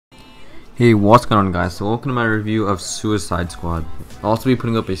Hey, what's going on, guys? So welcome to my review of Suicide Squad. I'll also be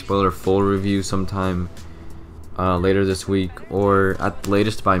putting up a spoiler full review sometime later this week, or at the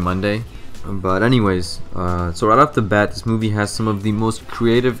latest by Monday. But anyways, so right off the bat, this movie has some of the most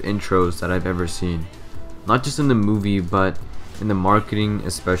creative intros that I've ever seen. Not just in the movie, but in the marketing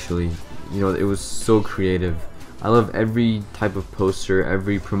especially. You know, it was so creative. I love every type of poster,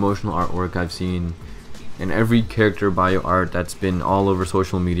 every promotional artwork I've seen, and every character bio art that's been all over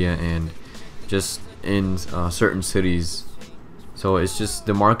social media and just in certain cities. So it's just,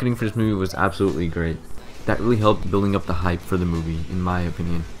 the marketing for this movie was absolutely great. That really helped building up the hype for the movie, in my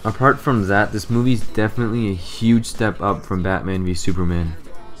opinion. Apart from that, this movie's definitely a huge step up from Batman v Superman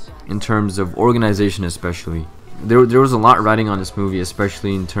in terms of organization. Especially there was a lot riding on this movie,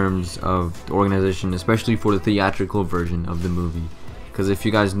 especially in terms of the organization, especially for the theatrical version of the movie, because if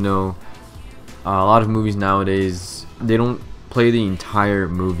you guys know, a lot of movies nowadays, they don't play the entire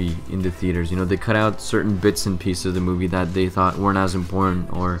movie in the theaters. You know, they cut out certain bits and pieces of the movie that they thought weren't as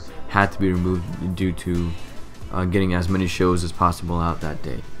important or had to be removed due to getting as many shows as possible out that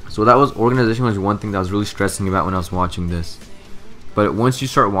day. So organization was one thing that I was really stressing about when I was watching this. But once you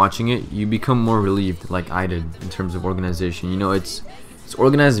start watching it, you become more relieved, like I did, in terms of organization. You know, it's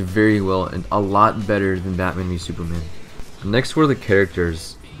organized very well and a lot better than Batman v Superman. Next were the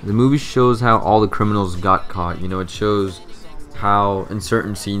characters. The movie shows how all the criminals got caught. You know, it shows how in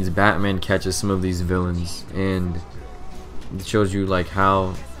certain scenes Batman catches some of these villains, and it shows you like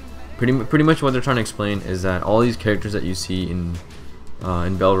how pretty much what they're trying to explain is that all these characters that you see in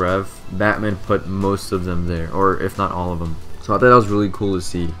Bel Rev, Batman put most of them there, or if not all of them. So I thought that was really cool to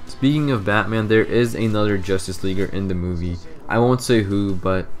see. Speaking of Batman, there is another Justice Leaguer in the movie. I won't say who,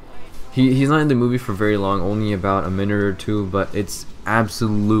 but he's not in the movie for very long, only about a minute or two, but it's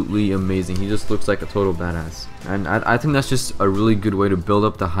absolutely amazing. He just looks like a total badass, and I think that's just a really good way to build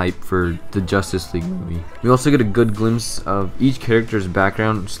up the hype for the Justice League movie. We also get a good glimpse of each character's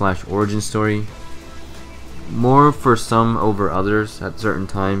background / origin story, more for some over others at certain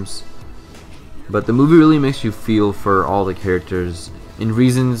times, but the movie really makes you feel for all the characters in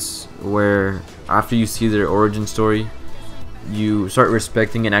reasons where after you see their origin story, you start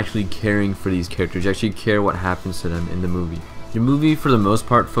respecting and actually caring for these characters. You actually care what happens to them in the movie. The movie, for the most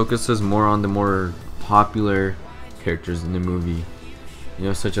part, focuses more on the more popular characters in the movie, you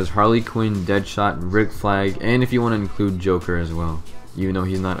know, such as Harley Quinn, Deadshot, Rick Flag, and if you want to include Joker as well, even though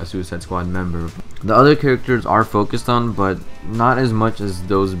he's not a Suicide Squad member. The other characters are focused on, but not as much as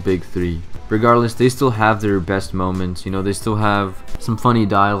those big three. Regardless, they still have their best moments. You know, they still have some funny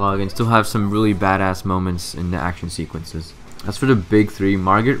dialogue and still have some really badass moments in the action sequences. As for the big three,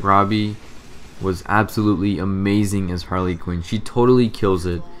 Margot Robbie was absolutely amazing as Harley Quinn. She totally kills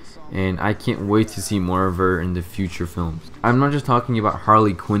it, and I can't wait to see more of her in the future films. I'm not just talking about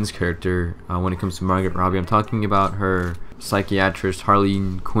Harley Quinn's character when it comes to Margot Robbie. I'm talking about her psychiatrist Harley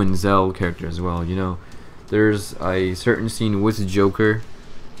Quinzel character as well. You know, there's a certain scene with Joker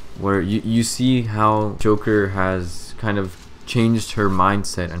where you see how Joker has kind of changed her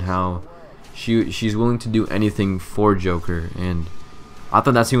mindset and how she's willing to do anything for Joker, and I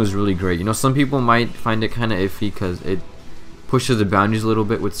thought that scene was really great. You know, some people might find it kind of iffy because it pushes the boundaries a little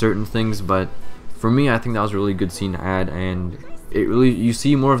bit with certain things, but for me, I think that was a really good scene to add, and it really, you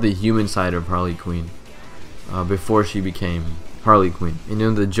see more of the human side of Harley Quinn before she became Harley Quinn. And you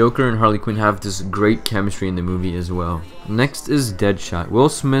know, the Joker and Harley Quinn have this great chemistry in the movie as well. Next is Deadshot. Will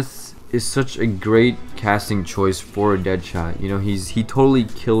Smith is such a great casting choice for Deadshot. You know, he totally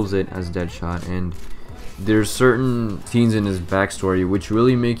kills it as Deadshot, and there's certain scenes in his backstory which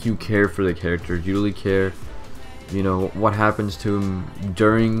really make you care for the character. You really care, you know, what happens to him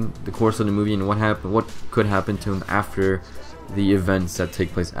during the course of the movie and what could happen to him after the events that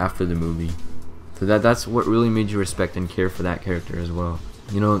take place after the movie. So that's what really made you respect and care for that character as well.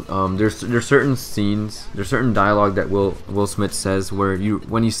 You know, there's certain scenes, there's certain dialogue that Will Smith says where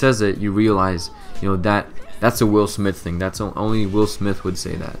when he says it, you realize, you know, that's a Will Smith thing. That's only Will Smith would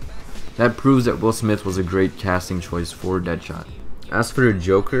say that. That proves that Will Smith was a great casting choice for Deadshot. As for the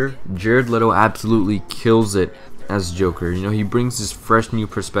Joker, Jared Leto absolutely kills it as Joker. You know, he brings this fresh new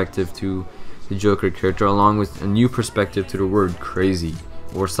perspective to the Joker character, along with a new perspective to the word crazy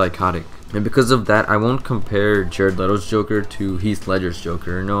or psychotic. And because of that, I won't compare Jared Leto's Joker to Heath Ledger's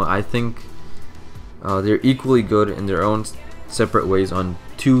Joker. No, I think they're equally good in their own separate ways on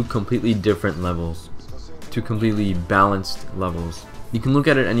two completely different levels, two completely balanced levels. You can look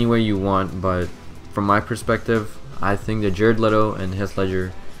at it any way you want, but from my perspective, I think that Jared Leto and Heath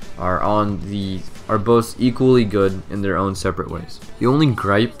Ledger are both equally good in their own separate ways. The only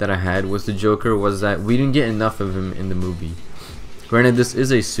gripe that I had with the Joker was that we didn't get enough of him in the movie. Granted, this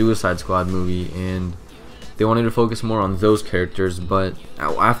is a Suicide Squad movie, and they wanted to focus more on those characters, but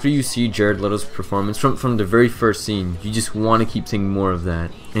after you see Jared Leto's performance from the very first scene, you just want to keep seeing more of that.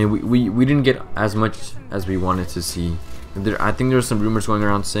 And we didn't get as much as we wanted to see. I think there were some rumors going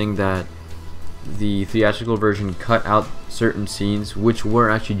around saying that the theatrical version cut out certain scenes which were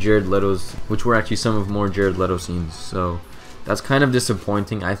actually some of more Jared Leto scenes. So that's kind of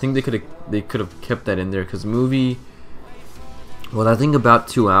disappointing. I think they could have kept that in there, because the movie, well, I think about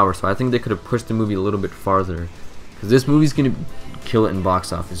 2 hours, so I think they could have pushed the movie a little bit farther, because this movie's gonna kill it in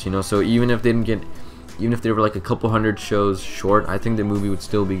box office, you know. So even if they were like a couple hundred shows short, I think the movie would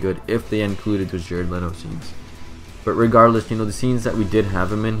still be good if they included those Jared Leto scenes. But regardless, you know, the scenes that we did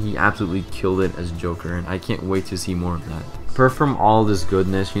have him in, he absolutely killed it as Joker, and I can't wait to see more of that. Apart from all this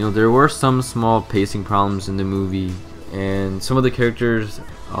goodness, you know, there were some small pacing problems in the movie, and some of the characters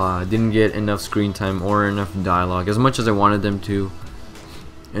didn't get enough screen time or enough dialogue as much as I wanted them to.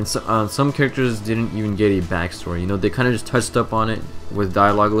 And so, some characters didn't even get a backstory. You know, they kind of just touched up on it with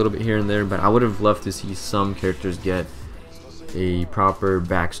dialogue a little bit here and there, but I would have loved to see some characters get a proper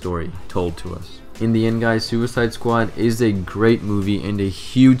backstory told to us. In the end, guys, Suicide Squad is a great movie and a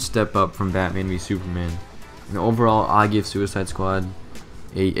huge step up from Batman v Superman. And overall, I give Suicide Squad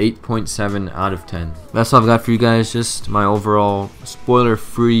a 8.7 out of 10. That's all I've got for you guys, just my overall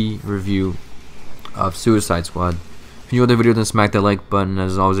spoiler-free review of Suicide Squad. If you enjoyed the video, then smack that like button.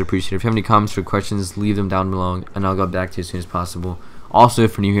 As always, I appreciate it. If you have any comments or questions, leave them down below, and I'll get back to you as soon as possible. Also,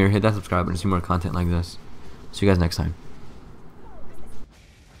 if you're new here, hit that subscribe button to see more content like this. See you guys next time.